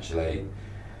sure that actually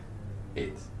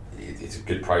it's a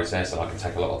good process and I can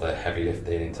take a lot of the heavy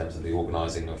lifting in terms of the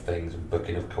organising of things and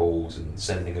booking of calls and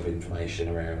sending of information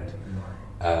around.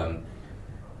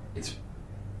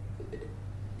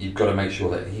 You've got to make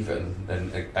sure that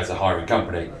even as a hiring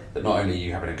company, that not only are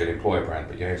you having a good employer brand,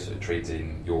 but you're also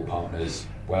treating your partners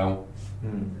well.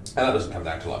 And that doesn't come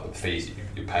down to like the fees that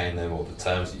you're paying them or the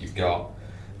terms that you've got.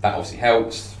 That obviously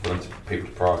helps for people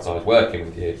to prioritise working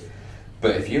with you.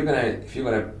 But if you're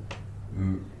gonna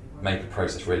make a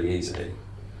process really easy,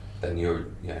 then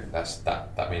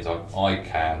that means I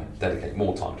can dedicate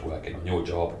more time to working on your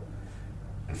job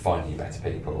and finding you better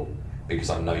people because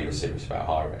I know you're serious about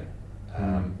hiring.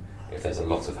 If there's a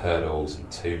lot of hurdles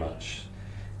and too much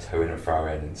to-ing and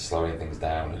fro-ing and slowing things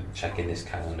down and checking this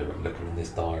calendar and looking in this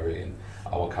diary and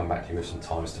I will come back to you with some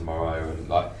times tomorrow, and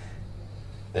like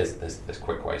there's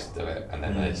quick ways to do it, and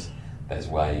then there's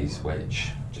ways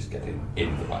which just get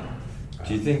in the way.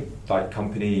 Do you think like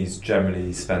companies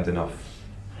generally spend enough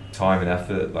time and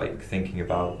effort like thinking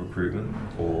about recruitment,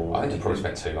 or I think they probably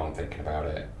spend too long thinking about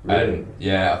it? Really?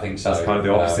 Yeah, I think so. That's kind of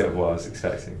the opposite of what I was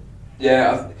expecting.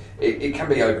 Yeah, it can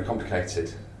be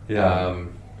overcomplicated.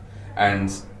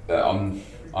 And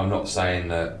I'm not saying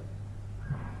that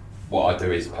what I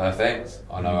do is perfect.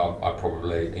 I know I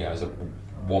probably, as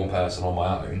one person on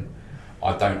my own,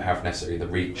 I don't have necessarily the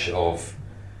reach of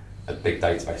a big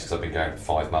database because I've been going for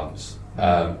 5 months.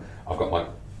 I've got my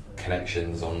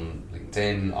connections on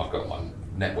LinkedIn, I've got my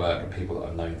network of people that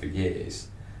I've known for years.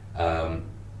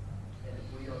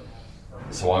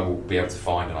 So I will be able to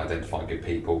find and identify good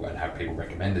people and have people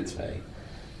recommended to me.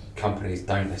 Companies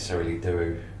don't necessarily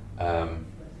do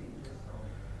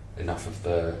enough of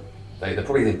they're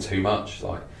probably doing too much,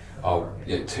 like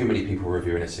too many people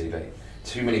reviewing a CV,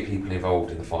 too many people involved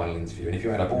in the final interview, and if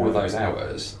you add up all of those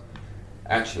hours,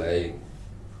 actually,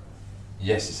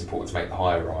 yes, it's important to make the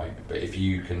hire right, but if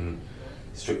you can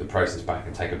strip the process back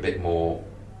and take a bit more,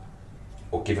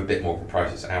 or give a bit more of the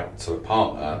process out to a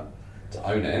partner to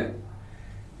own it,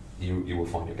 you will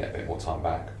find you'll get a bit more time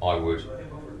back. I would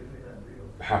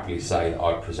happily say that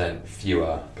I present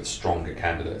fewer but stronger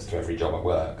candidates to every job I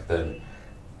work than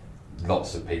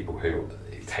lots of people who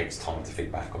it takes time to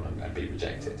feed back on and be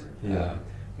rejected.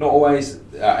 Not always.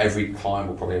 Every client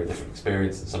will probably have a different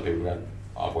experience, and some people go,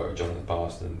 I've worked with John in the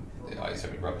past and I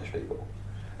sent me rubbish people.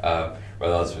 But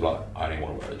others are like, I only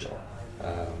want to work a job.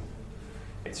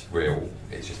 It's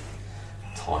just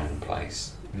time and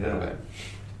place. a little bit.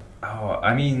 Oh,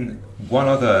 I mean, one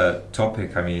other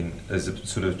topic, I mean, is a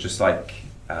sort of just like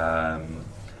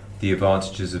the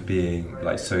advantages of being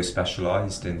like so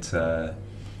specialized into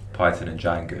Python and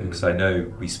Django, because I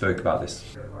know we spoke about this.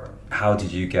 How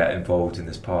did you get involved in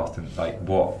this path, and like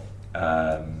what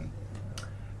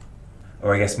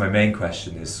or I guess my main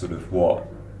question is sort of what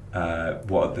are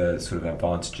the sort of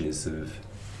advantages of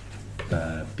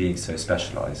being so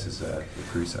specialized as a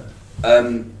recruiter?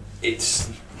 It's,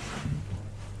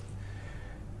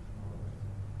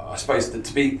 I suppose, that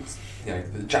to be,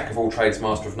 the jack of all trades,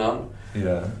 master of none.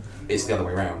 Yeah. It's the other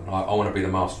way around. I want to be the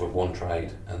master of one trade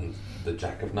and the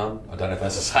jack of none. I don't know if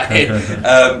that's a saying,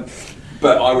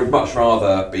 but I would much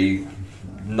rather be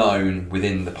known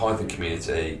within the Python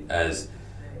community as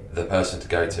the person to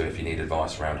go to if you need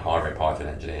advice around hiring Python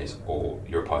engineers, or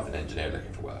you're a Python engineer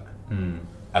looking for work,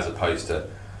 as opposed to,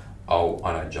 oh,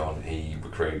 I know John, he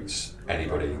recruits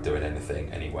anybody doing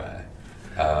anything, anywhere.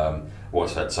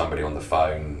 Once had somebody on the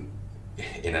phone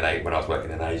when I was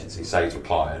working in an agency say to a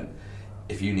client,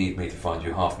 if you need me to find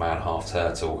you half man, half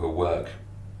turtle who'll work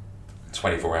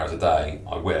 24 hours a day,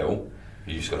 I will.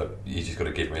 You just got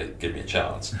to give me a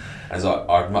chance. And so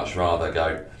I'd much rather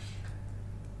go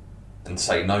and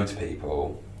say no to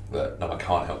people that, no, I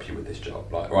can't help you with this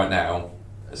job. Like right now,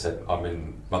 I said I'm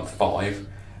in month 5,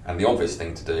 and the obvious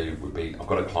thing to do would be, I've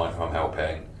got a client who I'm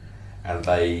helping, and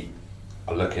they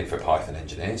are looking for Python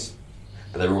engineers,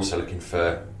 but they're also looking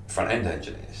for front-end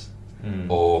engineers,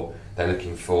 or they're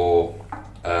looking for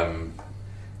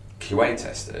QA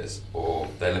testers, or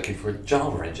they're looking for a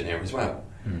Java engineer as well.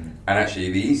 And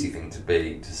actually, the easy thing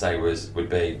to say would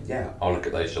be, yeah, I'll look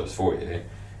at those jobs for you.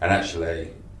 And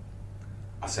actually,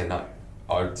 I say no.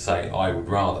 I would say I would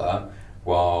rather,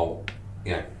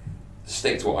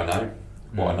 stick to what I know,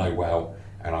 what I know well,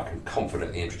 and I can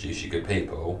confidently introduce you good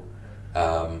people.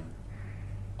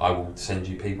 I will send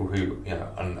you people who,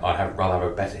 and I'd rather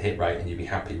have a better hit rate and you'd be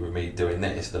happy with me doing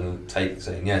this than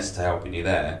saying yes to helping you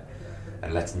there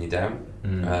and letting you down.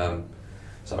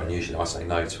 So unusually I say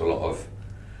no to a lot of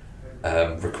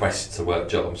requests to work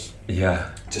jobs.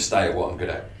 Yeah. To stay at what I'm good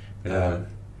at. Yeah.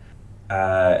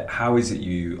 How is it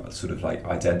you sort of like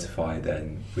identify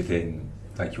then within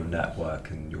like your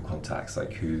network and your contacts,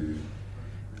 like who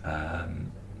the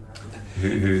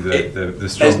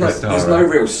strongest are? There's no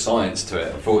real science to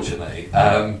it, unfortunately.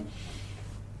 I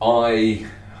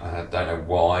don't know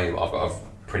why. I've got a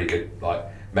pretty good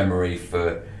memory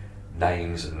for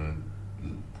names and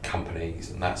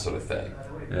companies and that sort of thing.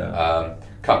 Yeah.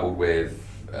 Coupled with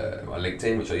my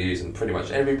LinkedIn, which I use, and pretty much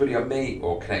everybody I meet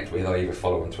or connect with, I either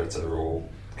follow on Twitter or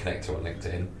connect to on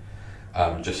LinkedIn,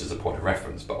 just as a point of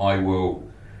reference. But I will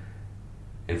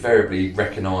invariably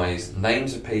recognise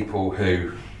names of people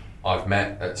who I've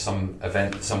met at some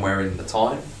event somewhere in the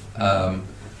time,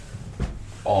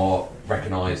 or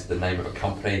recognise the name of a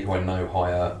company who I know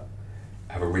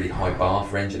have a really high bar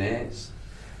for engineers,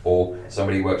 or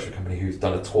somebody who works for a company who's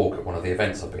done a talk at one of the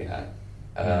events I've been at,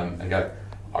 and go,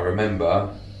 I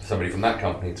remember somebody from that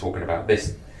company talking about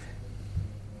this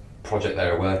project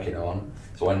they were working on,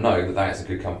 so I know that is a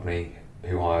good company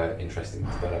who hire interesting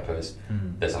developers.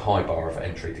 There's a high bar of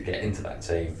entry to get into that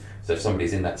team, so if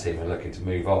somebody's in that team and looking to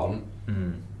move on,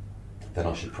 then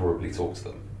I should probably talk to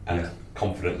them and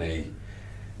confidently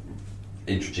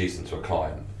introduce them to a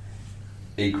client.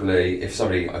 Equally, if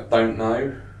somebody I don't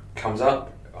know comes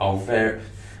up, I'll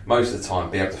most of the time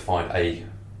be able to find a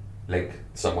link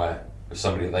somewhere with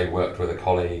somebody that they worked with, a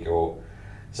colleague or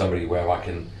somebody where I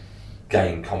can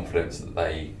gain confidence that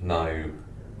they know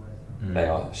they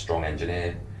are a strong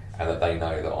engineer and that they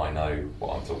know that I know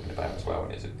what I'm talking about as well,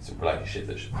 and it's a relationship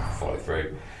that should follow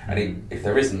through. And if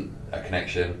there isn't a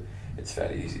connection, it's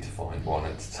fairly easy to find one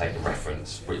and to take a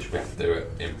reference, which we have to do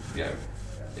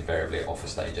invariably at offer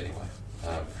stage anyway.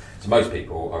 So most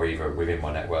people are either within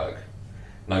my network,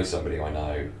 know somebody I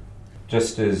know.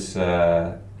 Just as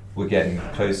we're getting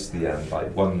close to the end,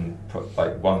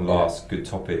 one last good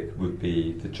topic would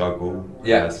be the juggle.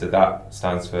 Yeah. So that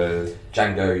stands for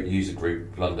Django User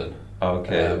Group London.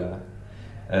 Okay.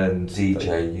 And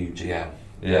DJUGL.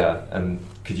 Yeah. And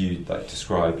could you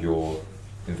describe your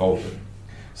involvement?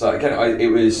 So again, it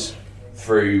was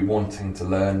through wanting to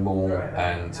learn more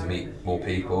and to meet more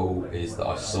people, is that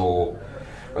I saw,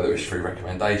 whether it was through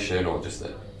recommendation or just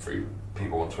through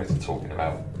people on Twitter talking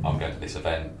about, I'm going to this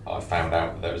event, I found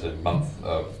out that there was a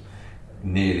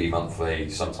nearly monthly,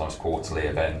 sometimes quarterly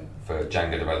event for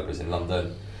Django developers in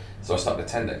London. So I started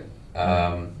attending.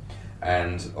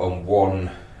 And on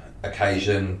one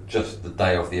occasion, just the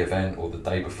day of the event or the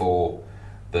day before,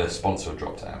 the sponsor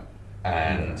dropped out.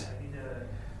 And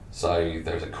So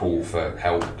there was a call for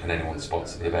help. Can anyone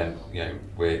sponsor the event?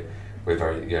 We're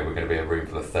very we're going to be a room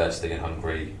full of thirsty and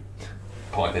hungry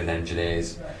Python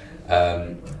engineers.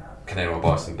 Can anyone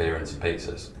buy some beer and some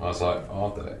pizzas? I was like, I'll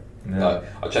do it. Yeah.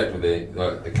 I checked with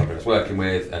the company I was working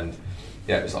with, and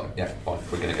it was like, fine,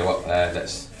 we're going to go up there.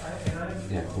 Let's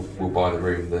we'll buy the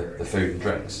room the food and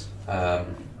drinks.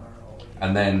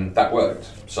 And then that worked.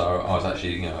 So I was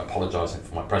actually apologising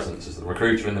for my presence as the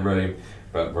recruiter in the room,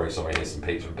 but very sorry, here's some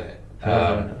pizza and beer.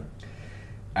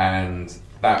 And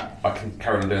that I can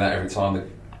carry on doing that every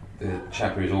time. The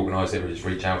chap who's organised it would just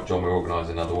reach out, John, we're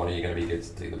organising another one, are you going to be good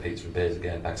to do the pizza and beers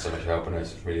again? Thanks so much for helping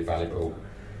us, it's really valuable.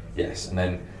 Yes, and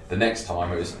then the next time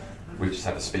we just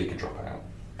had a speaker drop out.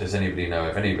 Does anybody know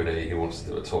of anybody who wants to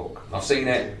do a talk? I've seen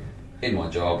it in my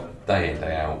job, day in,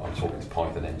 day out. I'm talking to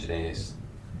Python engineers,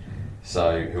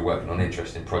 so who are working on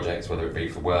interesting projects, whether it be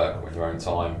for work or in their own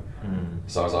time.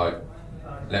 So I was like,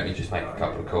 let me just make a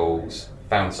couple of calls,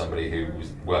 found somebody who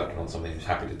was working on something who's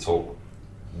happy to talk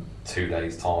 2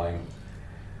 days time.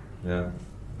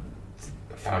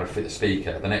 Found a fit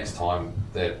speaker. The next time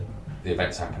the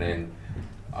event's happening,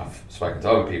 I've spoken to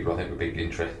other people I think would be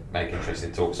make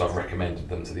interesting talks, so I've recommended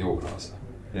them to the organiser.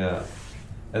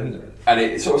 And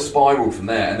it sort of spiralled from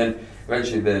there, and then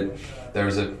eventually there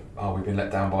was we've been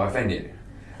let down by a venue.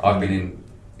 I've been in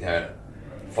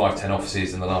 5-10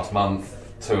 offices in the last month.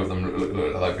 2 of them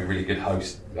look like they'd be really good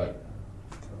hosts,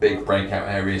 big breakout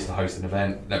areas to host an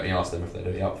event. Let me ask them if they'd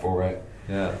be up for it.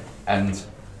 And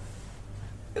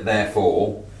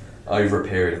therefore, over a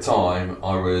period of time,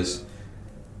 I was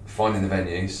finding the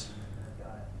venues,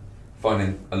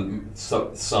 finding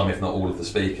some, if not all, of the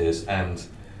speakers, and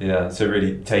so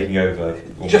really taking over.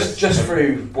 Just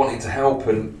through wanting to help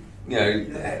and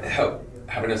help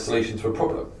having a solution to a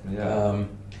problem.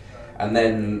 And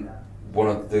then one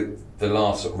of the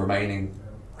last sort of remaining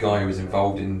guy who was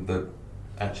involved in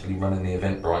actually running the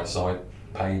Eventbrite side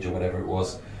page or whatever it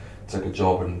was, took a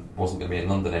job and wasn't going to be in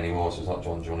London anymore, so it was like,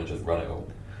 John, do you want to just run it all?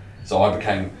 So I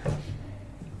became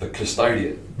the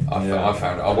custodian. I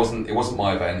found it wasn't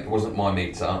my event, it wasn't my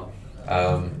meetup.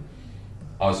 I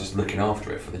was just looking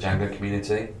after it for the Django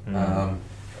community. And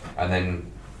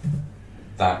then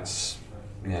that's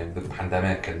the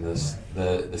pandemic and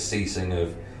the ceasing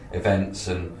of events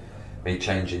and me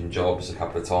changing jobs a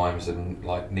couple of times and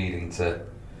needing to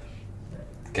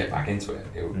get back into it.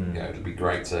 It'll be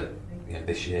great to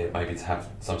this year maybe to have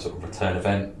some sort of return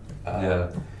event.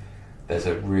 There's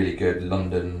a really good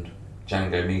London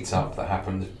Django meetup that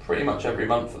happens pretty much every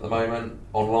month at the moment,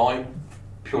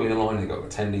 purely online. They've got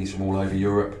attendees from all over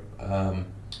Europe,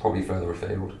 probably further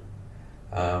afield,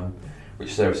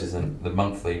 which services the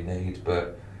monthly need,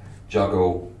 but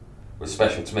Juggle was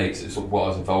special to me because it's what I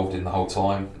was involved in the whole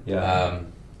time.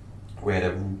 We had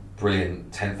a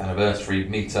brilliant 10th anniversary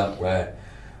meetup where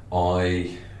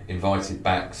I invited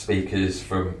back speakers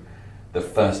from the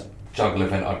first Juggle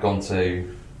event I'd gone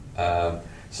to,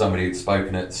 somebody who'd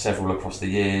spoken at several across the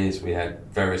years. We had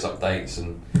various updates,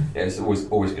 and it's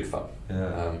always good fun.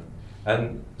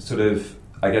 And sort of,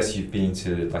 I guess you've been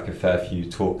to a fair few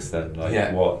talks then.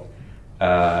 What,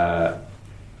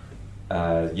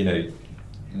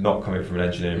 not coming from an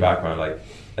engineering background,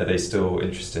 are they still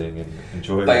interesting and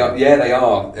enjoyable? They are. Yeah, they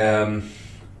are.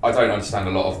 I don't understand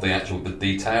a lot of the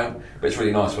detail, but it's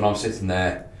really nice when I'm sitting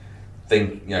there,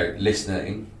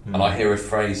 listening, and I hear a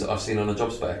phrase that I've seen on a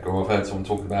job spec or I've heard someone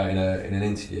talk about in an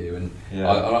interview, and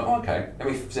I'm like, okay, let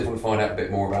me see if I can find out a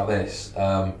bit more about this.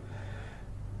 I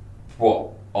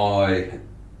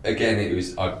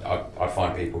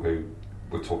find people who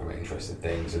would talk about interesting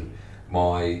things, and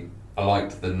I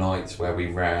liked the nights where we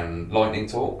ran lightning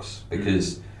talks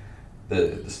because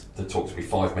the talks would be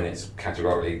 5 minutes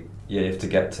categorically. You have to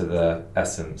get to the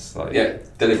essence.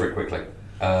 Deliver it quickly.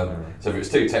 So if it was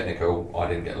too technical, I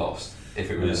didn't get lost. If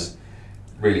it was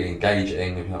really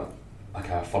engaging, I'd be like,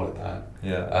 okay, I followed that.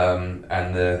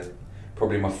 And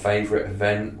probably my favourite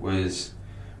event was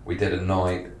we did a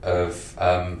night of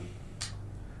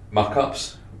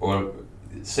muck-ups, or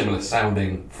similar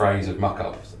sounding phrase of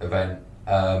muck-ups event,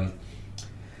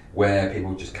 where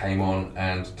people just came on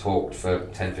and talked for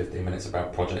 10-15 minutes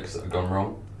about projects that had gone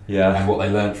wrong and what they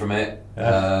learned from it,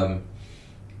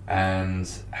 and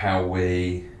how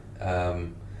we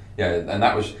and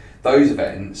that was those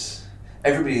events.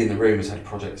 Everybody in the room has had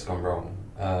projects gone wrong.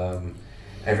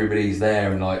 Everybody's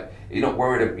there, and you're not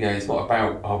worried. It's not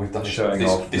about we've done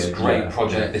this great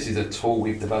project. This is a tool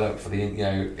we've developed for the.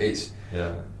 It's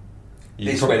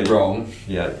this went wrong.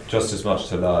 Just as much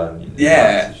to learn.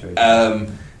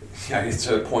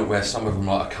 to a point where some of them,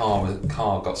 like a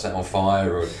car got set on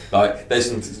fire, or like there's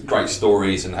some great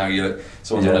stories, and how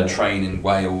someone's on a train in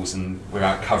Wales and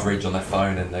without coverage on their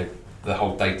phone, and the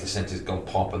whole data centre's gone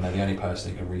pop, and they're the only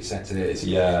person who can reset it. It's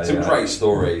some great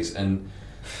stories, and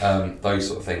those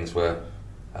sort of things were,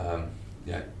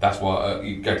 that's why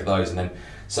you go to those, and then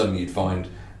suddenly you'd find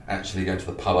actually going to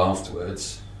the pub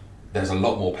afterwards, there's a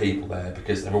lot more people there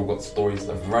because they've all got stories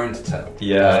of their own to tell.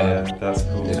 That's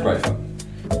cool. It's great fun.